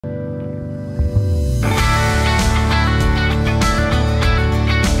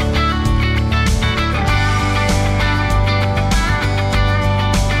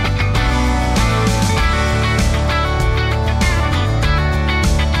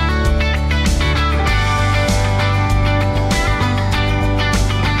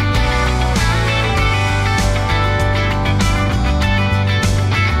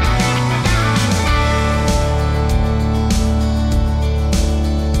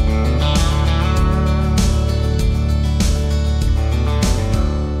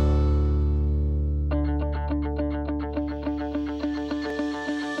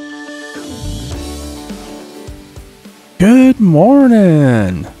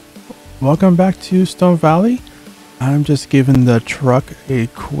morning. Welcome back to Stone Valley. I'm just giving the truck a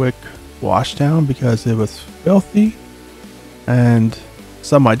quick wash down because it was filthy, and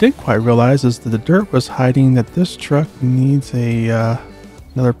something I didn't quite realize is that the dirt was hiding that this truck needs a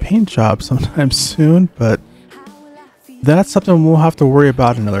another paint job sometime soon, but that's something we'll have to worry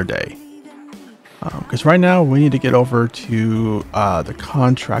about another day. Because right now we need to get over to the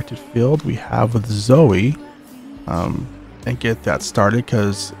contracted field we have with Zoe and get that started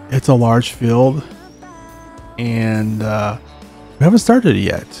because it's a large field and we haven't started it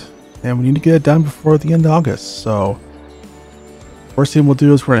yet, and we need to get it done before the end of August. So first thing we'll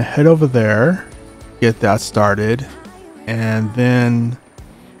do is we're going to head over there, get that started, and then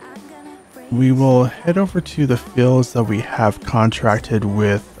we will head over to the fields that we have contracted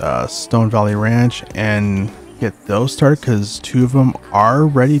with Stone Valley Ranch and get those started because 2 of them are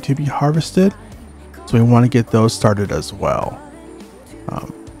ready to be harvested. So we want to get those started as well.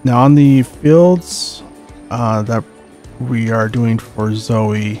 Now on the fields that we are doing for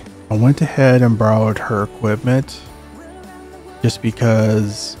Zoe, I went ahead and borrowed her equipment just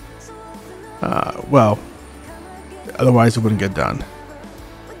because, well, otherwise it wouldn't get done.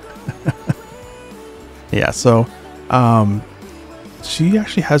 Yeah, so she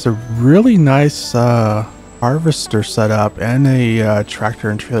actually has a really nice harvester setup and a tractor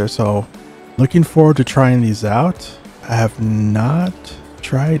and trailer, so looking forward to trying these out. I have not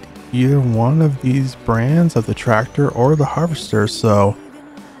tried either one of these brands of the tractor or the harvester, so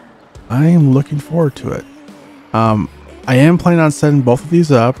I am looking forward to it. I am planning on setting both of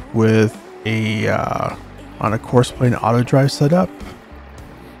these up with a on a course plane auto drive setup.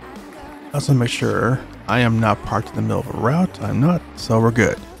 I also make sure I am not parked in the middle of a route. I'm not, so we're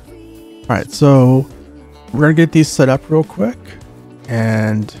good. All right, so we're gonna get these set up real quick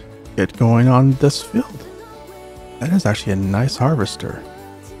and get going on this field. That is actually a nice harvester.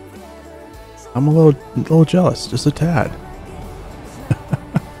 I'm a little jealous, just a tad.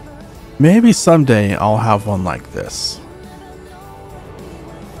 Maybe someday I'll have one like this.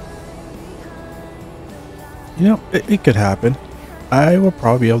 You know, it could happen. I will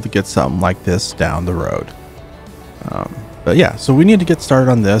probably be able to get something like this down the road. But yeah, so we need to get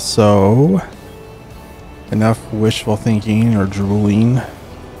started on this. So enough wishful thinking or drooling.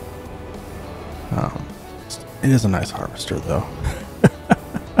 It is a nice harvester though.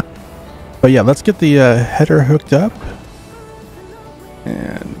 But yeah, let's get the header hooked up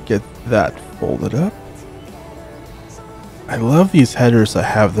and get that folded up. I love these headers that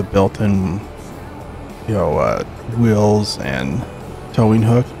have the built-in, you know, wheels and towing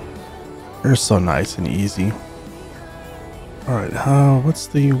hook. They're so nice and easy. All right, what's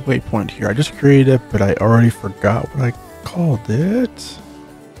the waypoint here? I just created it, but I already forgot what I called it.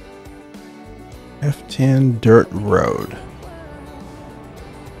 F10 Dirt Road.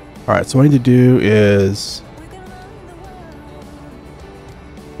 All right, so what I need to do is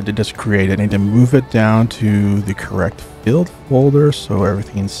I did just create it. I need to move it down to the correct field folder so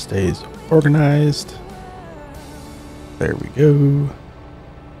everything stays organized. There we go.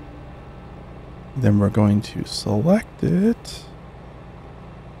 Then we're going to select it.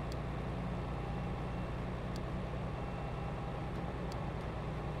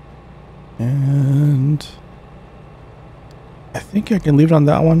 And I think I can leave it on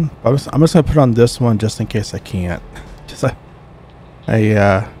that one. I'm just going to put it on this one just in case I can't. Just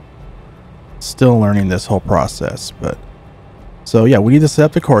I still learning this whole process, but so yeah, we need to set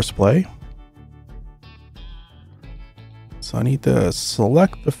up the course play. So I need to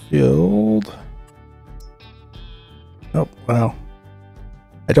select the field. Oh, well,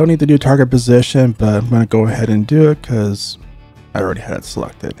 I don't need to do target position, but I'm going to go ahead and do it because I already had it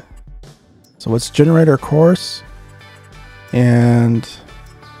selected. So let's generate our course. And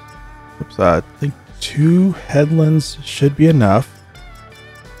oops, I think 2 headlands should be enough.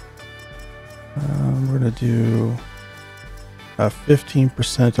 We're going to do a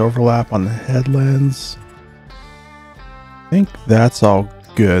 15% overlap on the headlands. I think that's all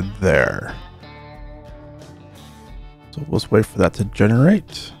good there. So we'll just wait for that to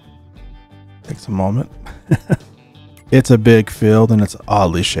generate. Takes a moment. It's a big field and it's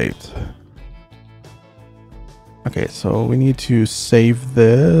oddly shaped. Okay, so we need to save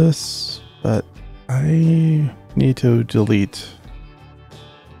this, but I need to delete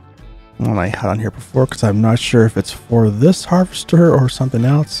one I had on here before because I'm not sure if it's for this harvester or something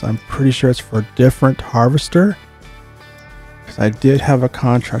else. I'm pretty sure it's for a different harvester because I did have a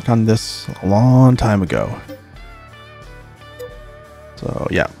contract on this a long time ago. So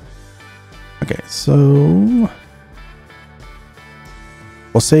yeah. Okay, so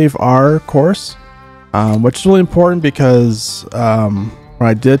we'll save our course which is really important because when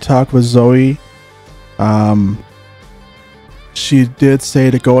I did talk with Zoe, she did say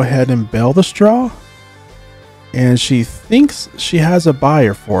to go ahead and bale the straw, and she thinks she has a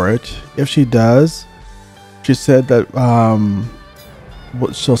buyer for it. If she does, she said that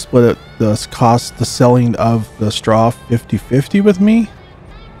she'll split it, the cost, the selling of the straw 50-50 with me.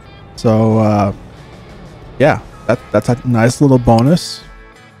 So yeah, that's a nice little bonus.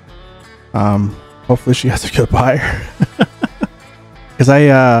 Hopefully she has a good buyer, because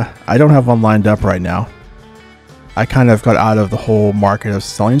I don't have one lined up right now. I kind of got out of the whole market of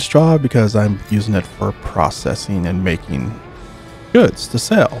selling straw because I'm using it for processing and making goods to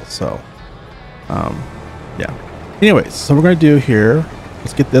sell. So yeah. Anyways, so we're going to do here,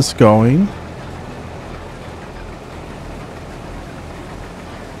 let's get this going.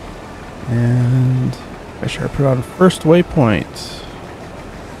 And make sure I put on first waypoint.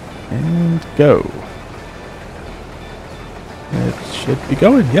 And go. It should be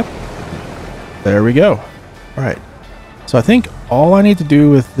going. Yep. There we go. All right. So I think all I need to do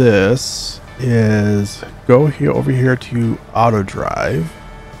with this is go here over here to auto drive.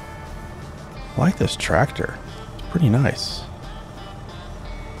 I like this tractor. It's pretty nice.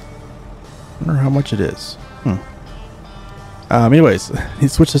 I wonder how much it is. Anyways, he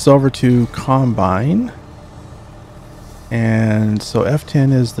switched this over to combine. And so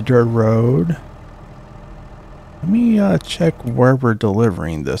F10 is the dirt road. Let me check where we're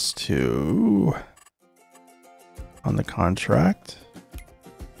delivering this to on the contract.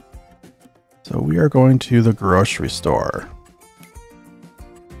 So we are going to the grocery store.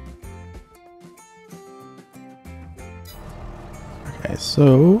 Okay,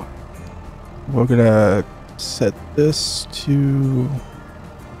 so we're gonna set this to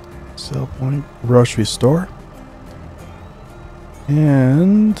sell point grocery store.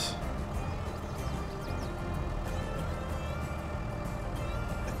 And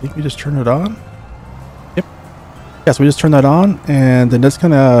I think we just turn it on. Yep. Yes, we just turn that on, and then it's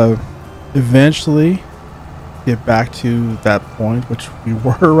gonna eventually get back to that point which we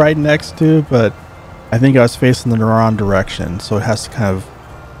were right next to, but I think I was facing the wrong direction, so it has to kind of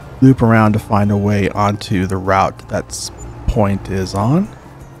loop around to find a way onto the route that point is on.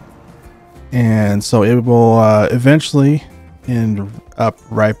 And so it will eventually end up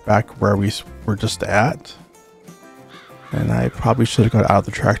right back where we were just at. And I probably should have got out of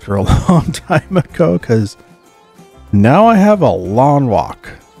the tractor a long time ago, because now I have a long walk.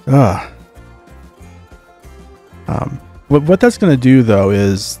 What that's going to do though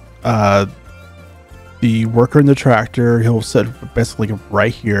is the worker in the tractor, he'll sit basically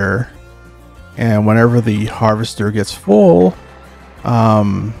right here, and whenever the harvester gets full,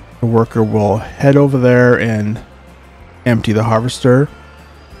 the worker will head over there and empty the harvester,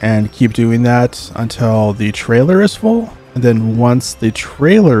 and keep doing that until the trailer is full. And then once the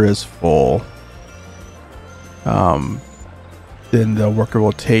trailer is full, then the worker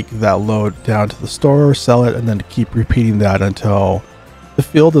will take that load down to the store, sell it, and then keep repeating that until the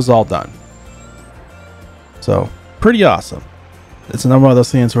field is all done. So pretty awesome. It's another one of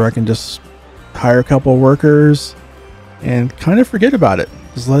those things where I can just hire a couple of workers and kind of forget about it.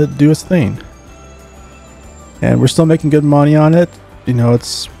 Just let it do its thing. And we're still making good money on it. You know,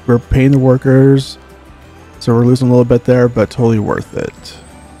 we're paying the workers, so we're losing a little bit there, but totally worth it.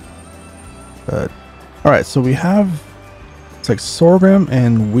 But all right, so we have, it's like sorghum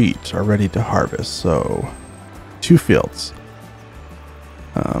and wheat are ready to harvest. So 2 fields.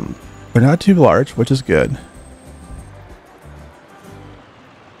 They're not too large, which is good.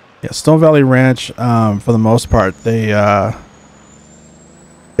 Yeah, Stone Valley Ranch, for the most part, they've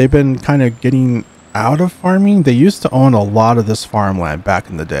been kind of getting out of farming. They used to own a lot of this farmland back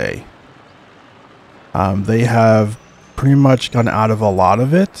in the day. They have pretty much gotten out of a lot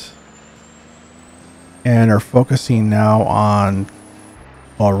of it and are focusing now on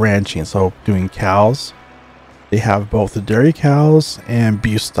ranching, so doing cows. They have both the dairy cows and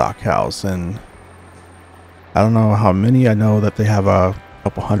beef stock cows, and I don't know how many. I know that they have a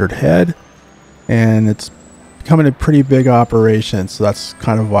couple hundred head, and it's becoming a pretty big operation. So that's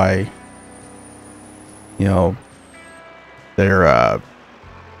kind of why, you know, they're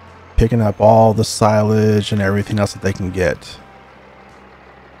picking up all the silage and everything else that they can get,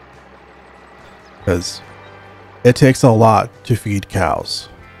 because it takes a lot to feed cows.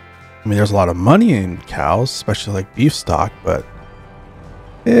 I mean, there's a lot of money in cows, especially like beef stock, but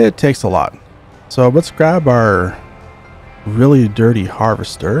it takes a lot. So let's grab our really dirty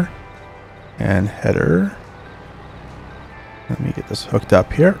harvester and header. Let me get this hooked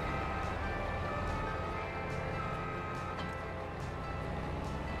up here.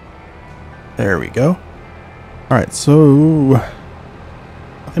 There we go. All right, so what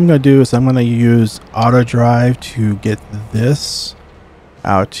I'm gonna do is I'm gonna use auto drive to get this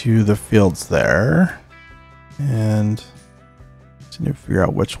out to the fields there, and just need to figure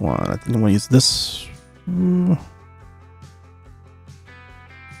out which one. I think I'm gonna use this. No,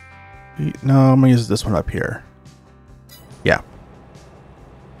 I'm gonna use this one up here. Yeah.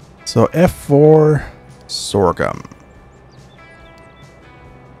 So F4 sorghum.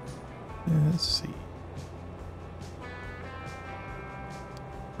 Let's see.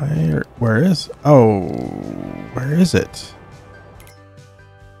 Where is? Oh, where is it?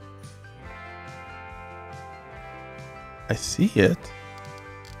 I see it.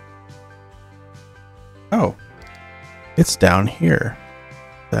 Oh, it's down here.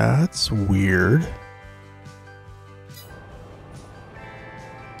 That's weird.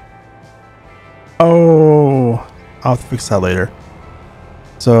 Oh, I'll fix that later.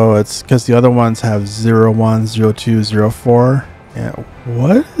 So it's because the other ones have 01, 02, 04. Yeah,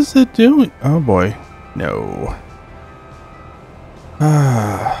 what is it doing? Oh boy, no.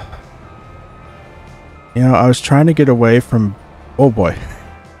 You know, I was trying to get away from. Oh boy.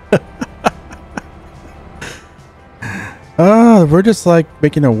 We're just like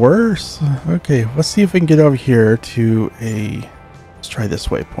making it worse. Okay, let's see if we can get over here to a. Let's try this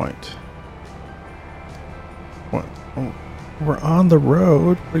waypoint. What? Oh, we're on the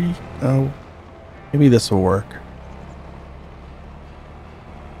road. Oh, maybe this will work.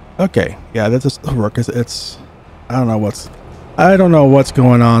 Okay, yeah, that just work. It's I don't know what's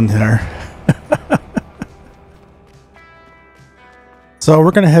going on there. So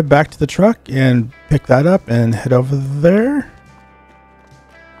we're gonna head back to the truck and pick that up and head over there.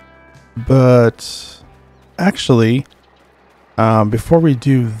 But actually, before we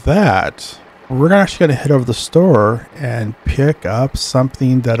do that, we're actually gonna head over to the store and pick up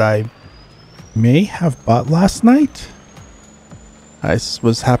something that I may have bought last night. I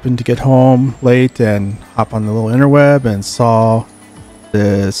happened to get home late and hop on the little interweb and saw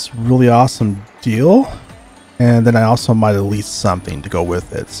this really awesome deal. And then I also might have leased something to go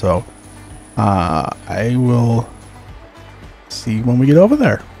with it. So I will see when we get over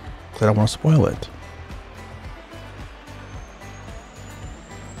there. I don't want to spoil it.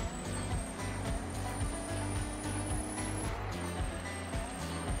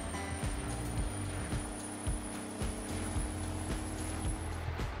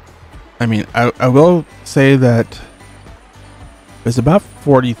 I mean, I will say that there's about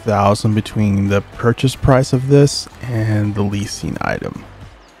 40,000 between the purchase price of this and the leasing item.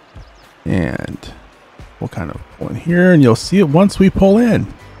 And we'll kind of pull in here and you'll see it once we pull in.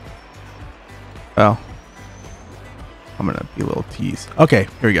 Well, I'm going to be a little teased. Okay,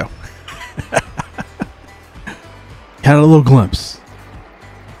 here we go. Had a little glimpse.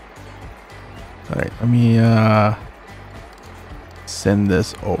 All right, let me send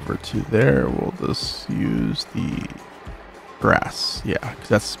this over to there. We'll just use the grass. Yeah, because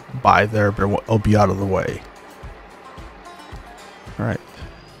that's by there, but it'll be out of the way. All right.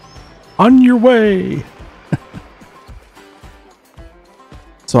 On your way.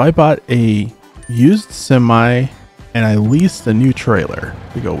 So I bought a used semi and I leased a new trailer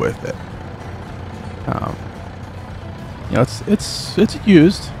to go with it. You know, it's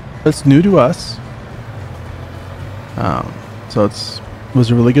used. It's new to us. So it was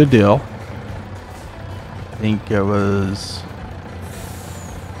a really good deal. I think it was.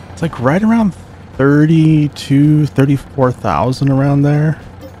 It's like right around 34,000 around there.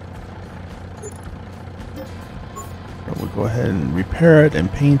 And we'll go ahead and repair it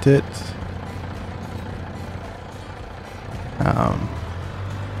and paint it.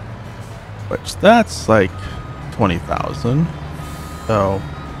 Which that's like 20,000. So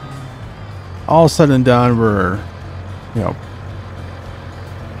all said and done, we're, you know,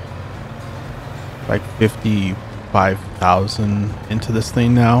 like 55,000 into this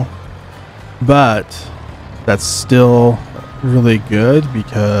thing now. But that's still really good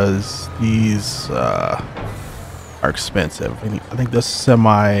because these are expensive. I think this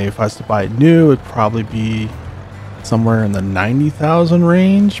semi, if I was to buy it new, it'd probably be somewhere in the 90,000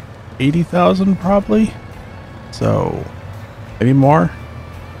 range, 80,000 probably. So maybe more.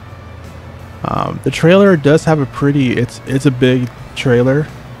 The trailer does have a pretty, it's a big trailer,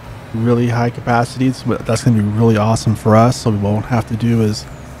 really high capacities, but that's going to be really awesome for us. So we won't have to do as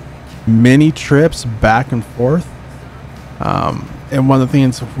many trips back and forth. And one of the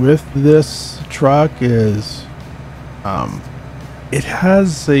things with this truck is it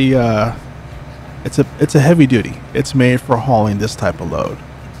has a it's a heavy duty. It's made for hauling this type of load.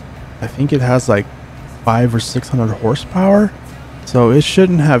 I think it has like 500 or 600 horsepower, So it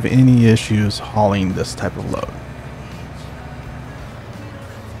shouldn't have any issues hauling this type of load.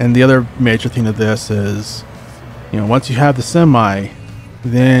 And the other major thing of this is, you know, once you have the semi,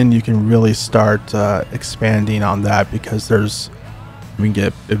 then you can really start expanding on that, because we can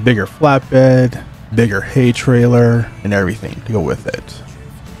get a bigger flatbed, bigger hay trailer, and everything to go with it.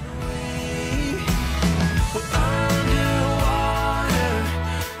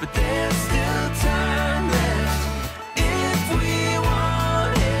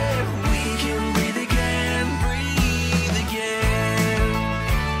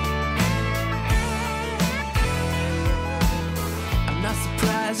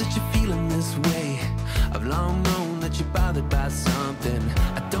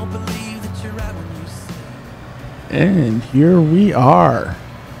 And here we are.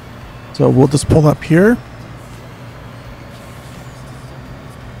 So we'll just pull up here.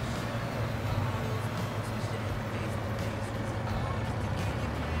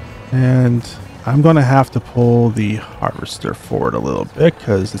 And I'm going to have to pull the harvester forward a little bit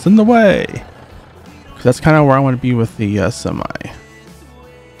because it's in the way. 'Cause that's kind of where I want to be with the semi.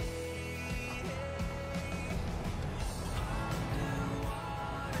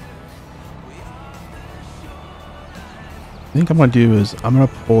 I think I'm going to do is I'm going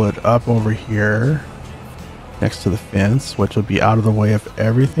to pull it up over here next to the fence, which will be out of the way of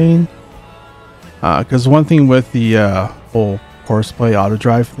everything. Because one thing with the whole horseplay auto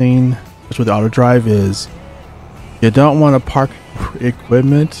drive thing, which with auto drive, is you don't want to park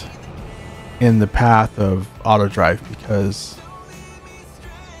equipment in the path of auto drive, because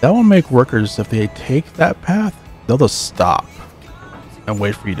that will make workers, if they take that path, they'll just stop and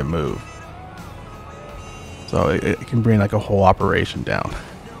wait for you to move. So it can bring like a whole operation down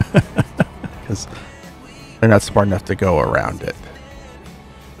because they're not smart enough to go around it.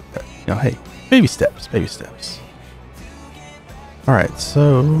 But, you know, hey, baby steps, baby steps. All right,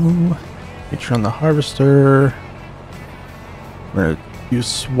 so make sure on the harvester, we're gonna do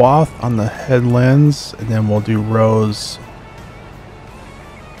swath on the head lens, and then we'll do rows.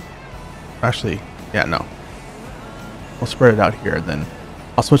 Actually, yeah, no, we'll spread it out here. Then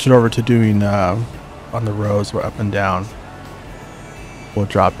I'll switch it over to doing on the rows where up and down. We'll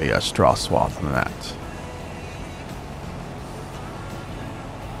drop a straw swath on that.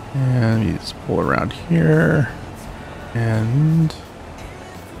 And you just pull around here. And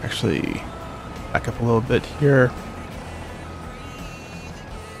actually back up a little bit here.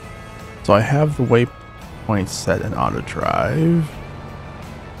 So I have the waypoint set in auto drive.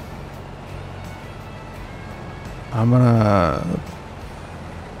 I'm gonna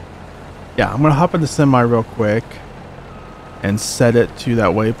hop in the semi real quick and set it to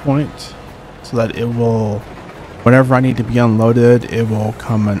that waypoint so that it will, whenever I need to be unloaded, it will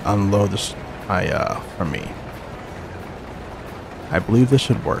come and unload this from me. I believe this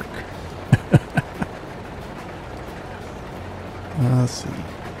should work. Let's see.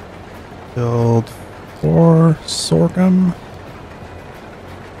 Build for sorghum.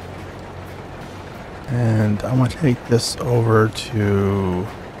 And I want to take this over to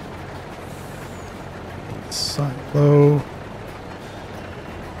silo.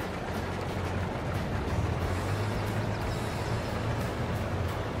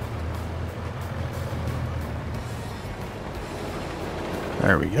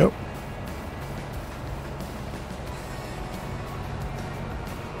 There we go.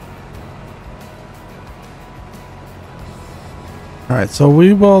 All right, so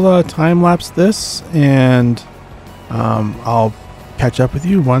we will time lapse this, and I'll catch up with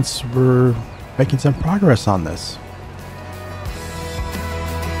you once we're making some progress on this.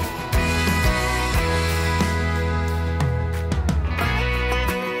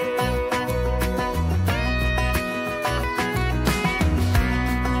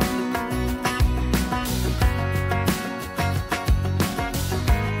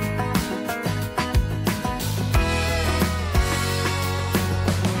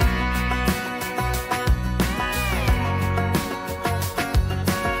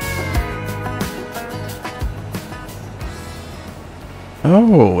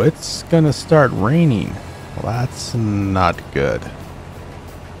 Oh, it's gonna start raining. Well, that's not good.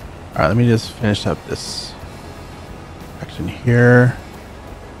 Alright, let me just finish up this section here.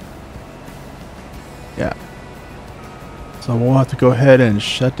 Yeah. So we'll have to go ahead and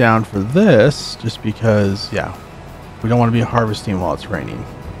shut down for this, just because, yeah, we don't want to be harvesting while it's raining.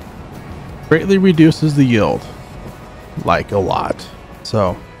 Greatly reduces the yield, like a lot.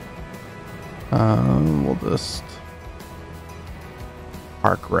 So, we'll just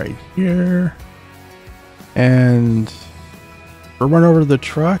park right here, and we'll run over to the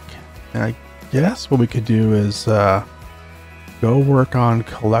truck, and I guess what we could do is go work on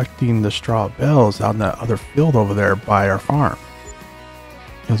collecting the straw bales out in that other field over there by our farm,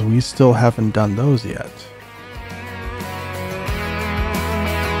 because we still haven't done those yet.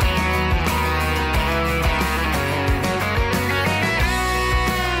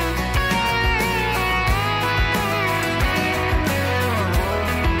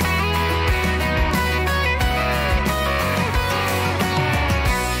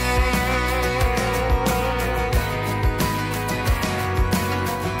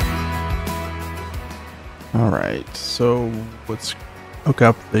 Alright, so let's hook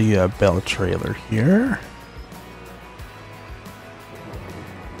up the bale trailer here.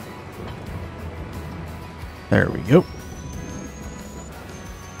 There we go.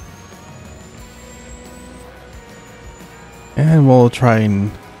 And we'll try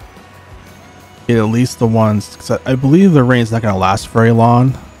and get at least the ones, because I believe the rain's not going to last very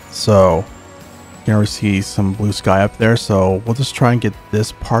long. So you can already see some blue sky up there. So we'll just try and get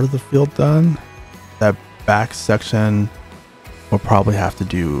this part of the field done. That back section we'll probably have to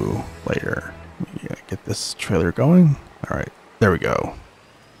do later. Yeah, get this trailer going. All right, there we go.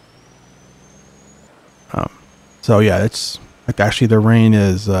 So yeah, it's like actually the rain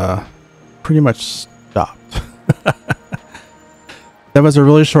is pretty much stopped. That was a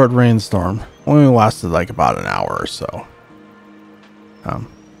really short rainstorm. Only lasted like about an hour or so.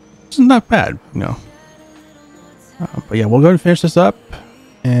 It's not bad, you know. But yeah, we'll go and finish this up,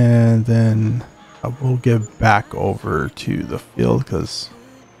 and then we'll get back over to the field because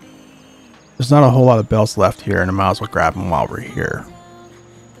there's not a whole lot of bales left here, and I might as well grab them while we're here.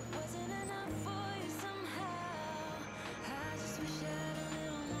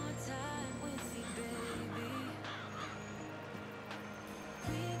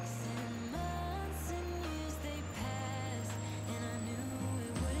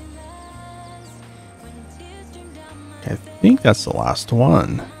 I think that's the last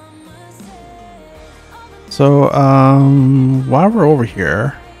one. So, while we're over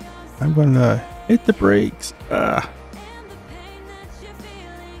here, I'm gonna hit the brakes. Back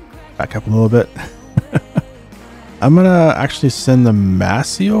up a little bit. I'm gonna actually send the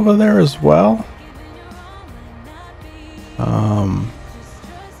Massey over there as well.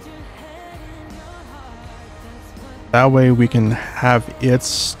 That way we can have it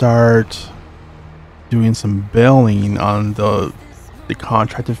start doing some baling on the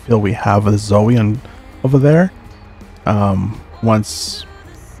contracted field we have with Zoe and over there, once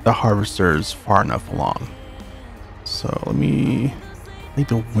the harvester is far enough along. So I think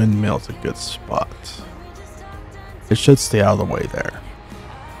the windmill is a good spot. It should stay out of the way there.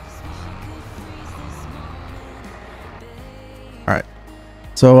 Alright,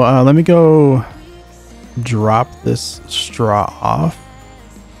 so let me go drop this straw off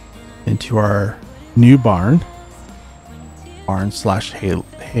into our new barn slash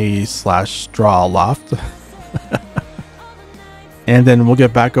hay slash straw loft. And then we'll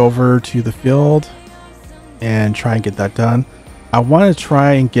get back over to the field and try and get that done. I want to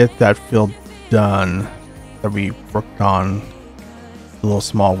try and get that field done that we worked on, the little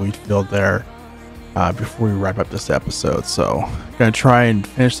small wheat field there, before we wrap up this episode. So I'm gonna try and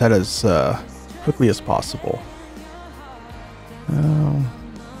finish that as quickly as possible.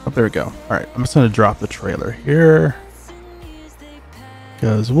 Oh, there we go. All right, I'm just gonna drop the trailer here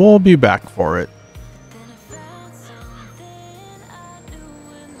because we'll be back for it.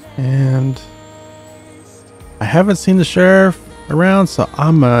 And I haven't seen the sheriff around, so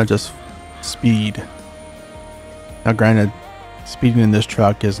I'm gonna just speed. Now granted, speeding in this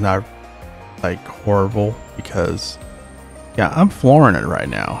truck is not like horrible because yeah, I'm flooring it right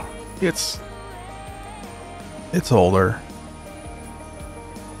now. It's older.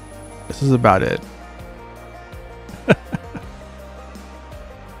 This is about it.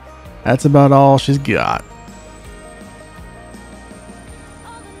 That's about all she's got.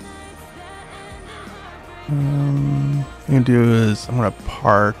 What I'm gonna do is I'm gonna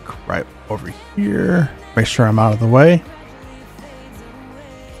park right over here, make sure I'm out of the way.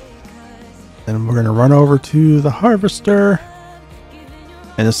 Then we're gonna run over to the harvester,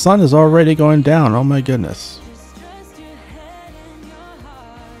 and the sun is already going down. Oh my goodness.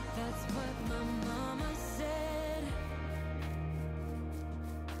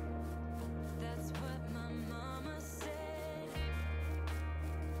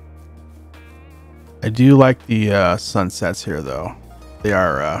 I do like the sunsets here though. They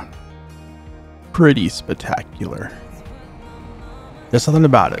are pretty spectacular. There's something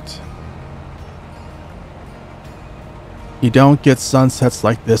about it. You don't get sunsets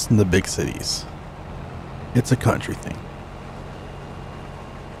like this in the big cities. It's a country thing.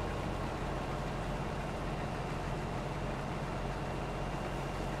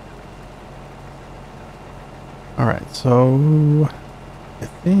 Alright, so I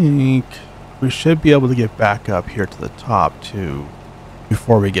think we should be able to get back up here to the top too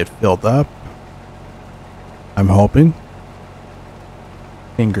before we get filled up. I'm hoping.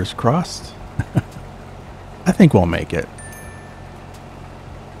 Fingers crossed. I think we'll make it.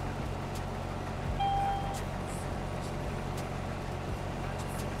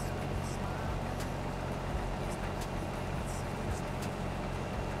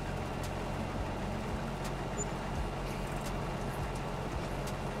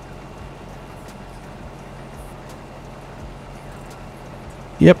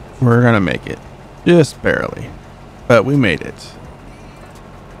 Yep, we're gonna make it. Just barely. But we made it.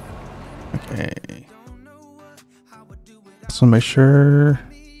 Okay. So make sure.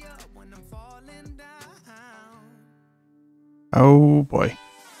 Oh boy.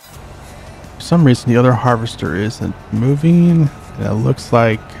 For some reason the other harvester isn't moving. And it looks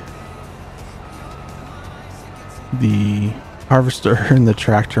like the harvester and the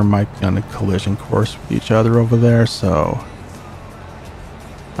tractor might be on a collision course with each other over there, so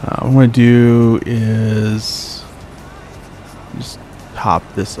what I'm going to do is just top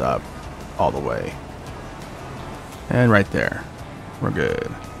this up all the way. And right there. We're good.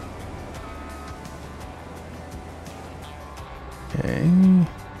 Okay.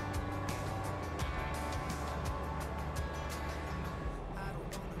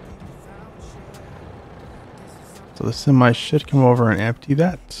 So the semi should come over and empty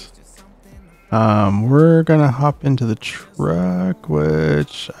that. We're gonna hop into the truck,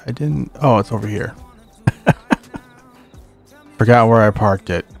 which I didn't. Oh, it's over here. Forgot where I parked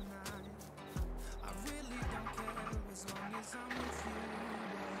it.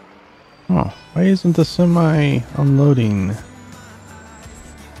 Oh, why isn't the semi unloading?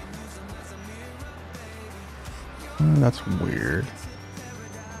 That's weird.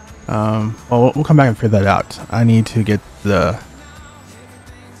 Well, we'll come back and figure that out. I need to get the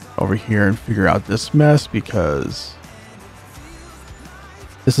over here and figure out this mess because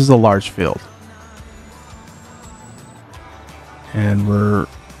this is a large field and we're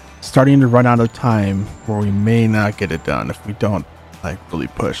starting to run out of time where we may not get it done if we don't like really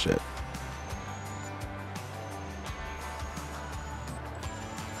push it.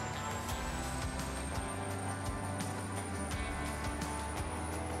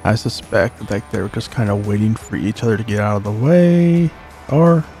 I suspect like they're just kind of waiting for each other to get out of the way,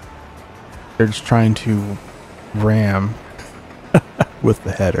 or they're just trying to ram with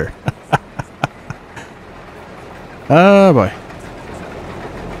the header. Oh boy.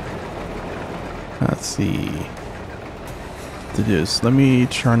 Let's see. What to do is let me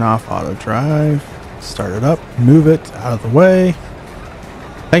turn off auto drive, start it up, move it out of the way.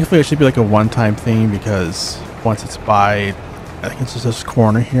 Thankfully it should be like a one-time thing because once it's by, I think it's just this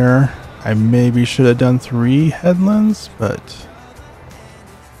corner here. I maybe should have done 3 headlands, but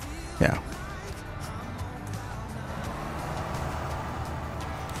yeah.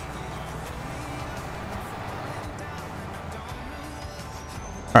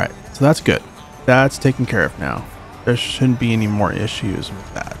 Alright, so that's good. That's taken care of now. There shouldn't be any more issues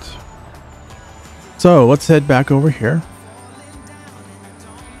with that. So let's head back over here.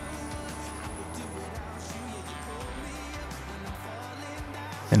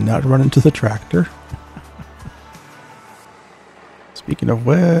 And not run into the tractor. Speaking of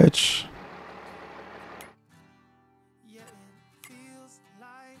which,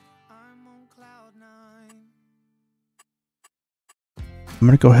 I'm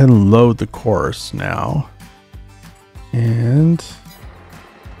going to go ahead and load the course now. And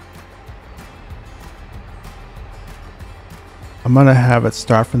I'm going to have it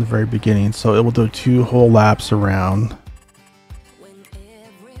start from the very beginning. So it will do 2 whole laps around.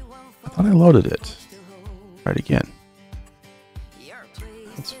 I thought I loaded it. Try it again.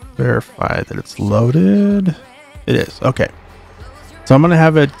 Let's verify that it's loaded. It is. Okay. So I'm going to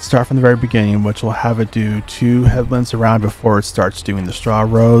have it start from the very beginning, which will have it do 2 headlands around before it starts doing the straw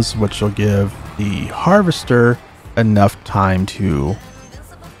rows, which will give the harvester enough time to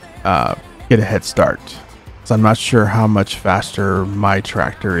get a head start. So I'm not sure how much faster my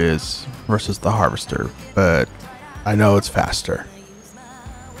tractor is versus the harvester, but I know it's faster.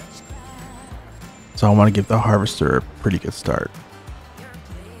 So I want to give the harvester a pretty good start.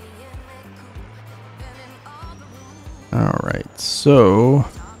 Alright, so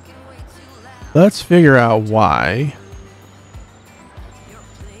let's figure out why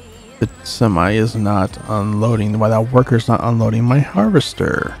the semi is not unloading, why that worker's not unloading my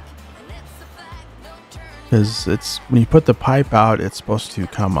harvester. Because it's when you put the pipe out, it's supposed to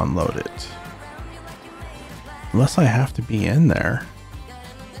come unload it. Unless I have to be in there.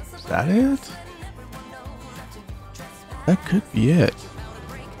 Is that it? That could be it.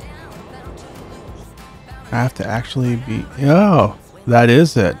 I have to actually be... Oh, that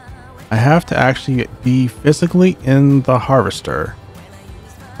is it. I have to actually be physically in the harvester.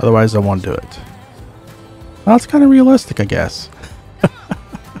 Otherwise, I won't do it. Well, it's kind of realistic, I guess.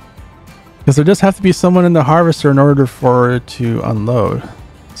 Because there just have to be someone in the harvester in order for it to unload.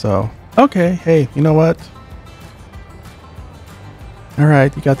 So, okay. Hey, you know what? All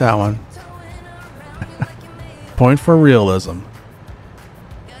right, you got that one. Point for realism.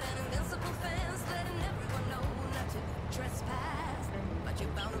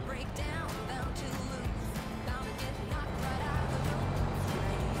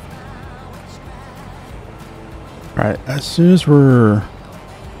 Alright, as soon as we're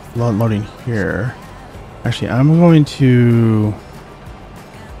loading here, actually I'm going to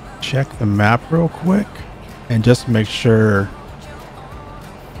check the map real quick and just make sure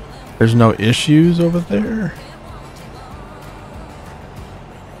there's no issues over there.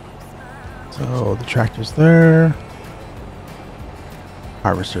 So the tractor's there,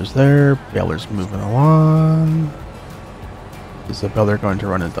 harvester's there, baler's moving along. Is the baler going to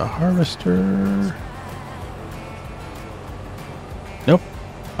run into the harvester? Nope.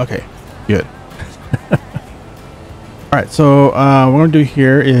 Okay, good. Alright, so what we're going to do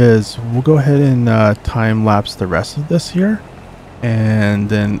here is we'll go ahead and time lapse the rest of this here. And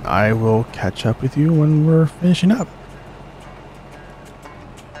then I will catch up with you when we're finishing up.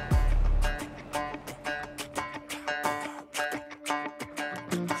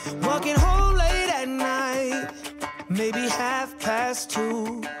 Walking home late at night, maybe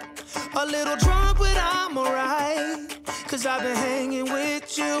 2:30. A little drunk, but I'm alright. 'Cause I've been hanging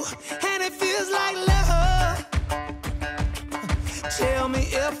with you, and it feels like love. Tell me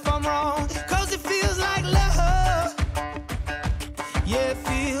if I'm wrong, 'cause it feels like love. Yeah, it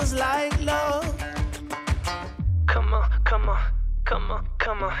feels like love. Come on, come on, come on,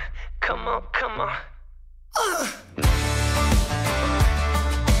 come on, come on, come on.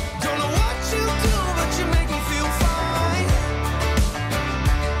 Don't know what you do, but you make me feel fine.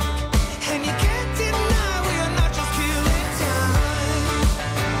 And you can't deny we are not just killing time.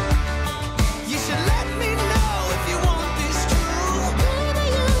 You should let me know if you want this true. Baby,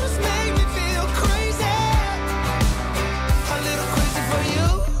 you just make me feel crazy. A little crazy for you.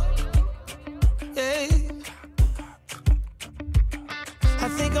 Yeah. I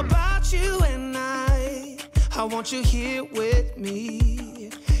think about you and I want you here with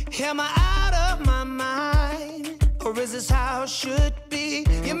me. Am I out of my mind? Or is this how it should be?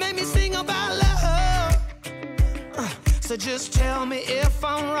 You made me sing about love. So just tell me if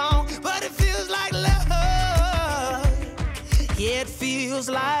I'm wrong. But it feels like love. Yeah, it feels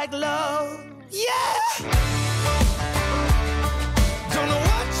like love. Yeah! Don't know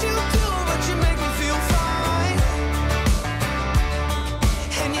what you do, but you make me feel fine.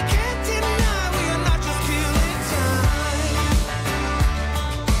 And you can't deny we are not just killing time.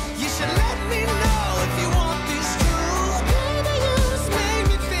 You should let me know if you want this true. Baby, you just make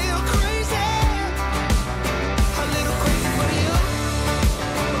me feel crazy. A little crazy for you.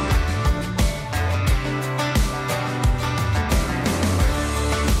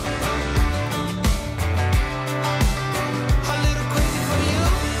 A little crazy for you.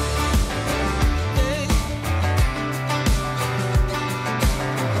 Hey.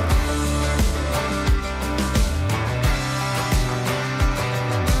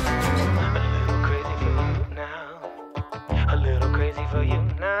 A little crazy for you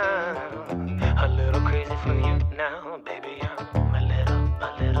now. A little crazy for you now, baby. I'm a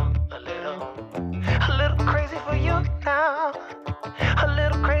little crazy for you now. A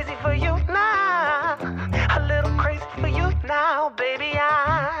little crazy for you now. A little crazy for you now, baby.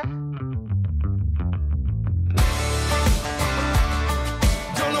 I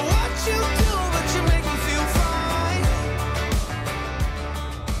don't know what you do, but you make me feel fine.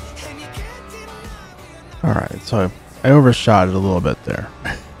 And you can't deny. All right, so I overshot it a little bit there.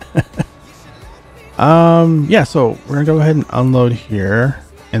 Yeah, so we're gonna go ahead and unload here,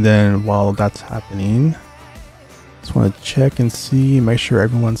 and then while that's happening, just want to check and see, make sure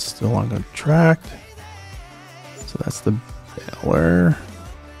everyone's still on the track. So that's the baler.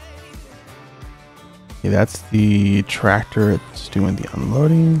 Okay, that's the tractor. It's doing the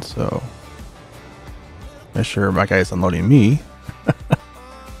unloading. So make sure my guy is unloading me.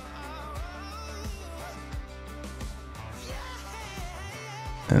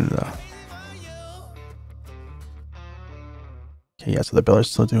 And okay, yeah, so the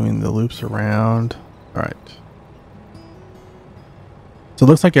baler's still doing the loops around. All right. So it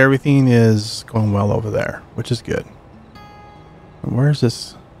looks like everything is going well over there, which is good. And where's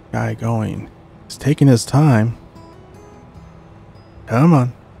this guy going? He's taking his time. Come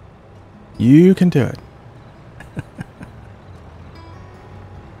on. You can do it.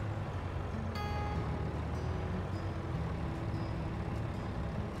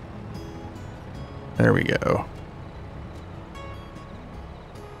 There we go.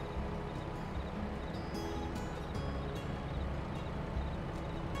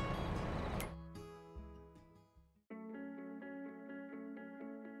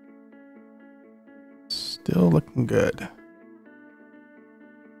 Still looking good.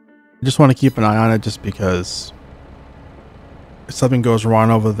 I just want to keep an eye on it just because if something goes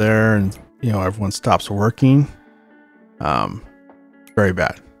wrong over there and, you know, everyone stops working, very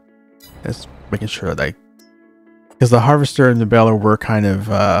bad. It's making sure that because the harvester and the baler were kind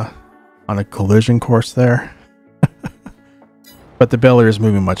of on a collision course there. But the baler is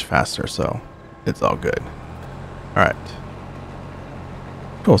moving much faster, so it's all good. All right.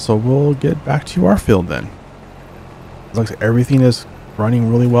 Cool, so we'll get back to our field then. It looks like everything is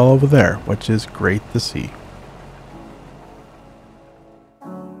running really well over there, which is great to see.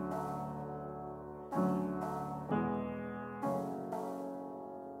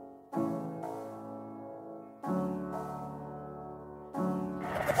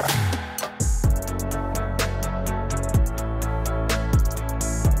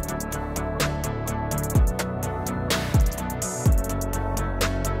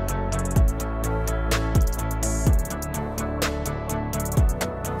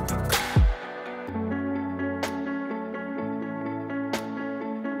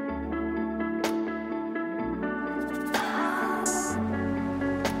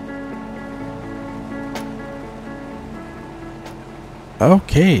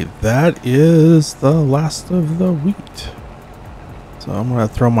 Okay, that is the last of the wheat. So I'm going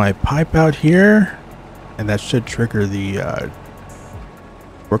to throw my pipe out here, and that should trigger the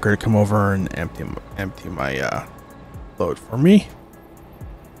worker to come over and empty my load for me.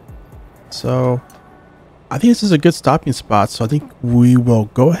 So I think this is a good stopping spot. So I think we will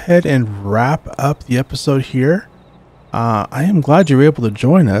go ahead and wrap up the episode here. I am glad you were able to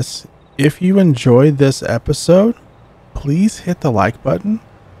join us. If you enjoyed this episode, please hit the like button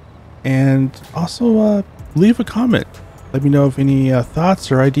and also leave a comment. Let me know if any thoughts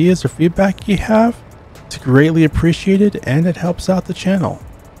or ideas or feedback you have. It's greatly appreciated and it helps out the channel.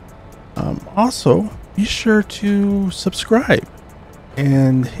 Also, be sure to subscribe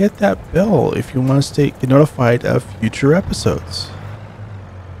and hit that bell if you want to get notified of future episodes.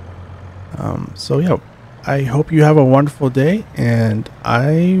 So yeah, I hope you have a wonderful day and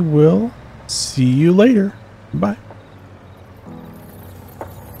I will see you later. Bye.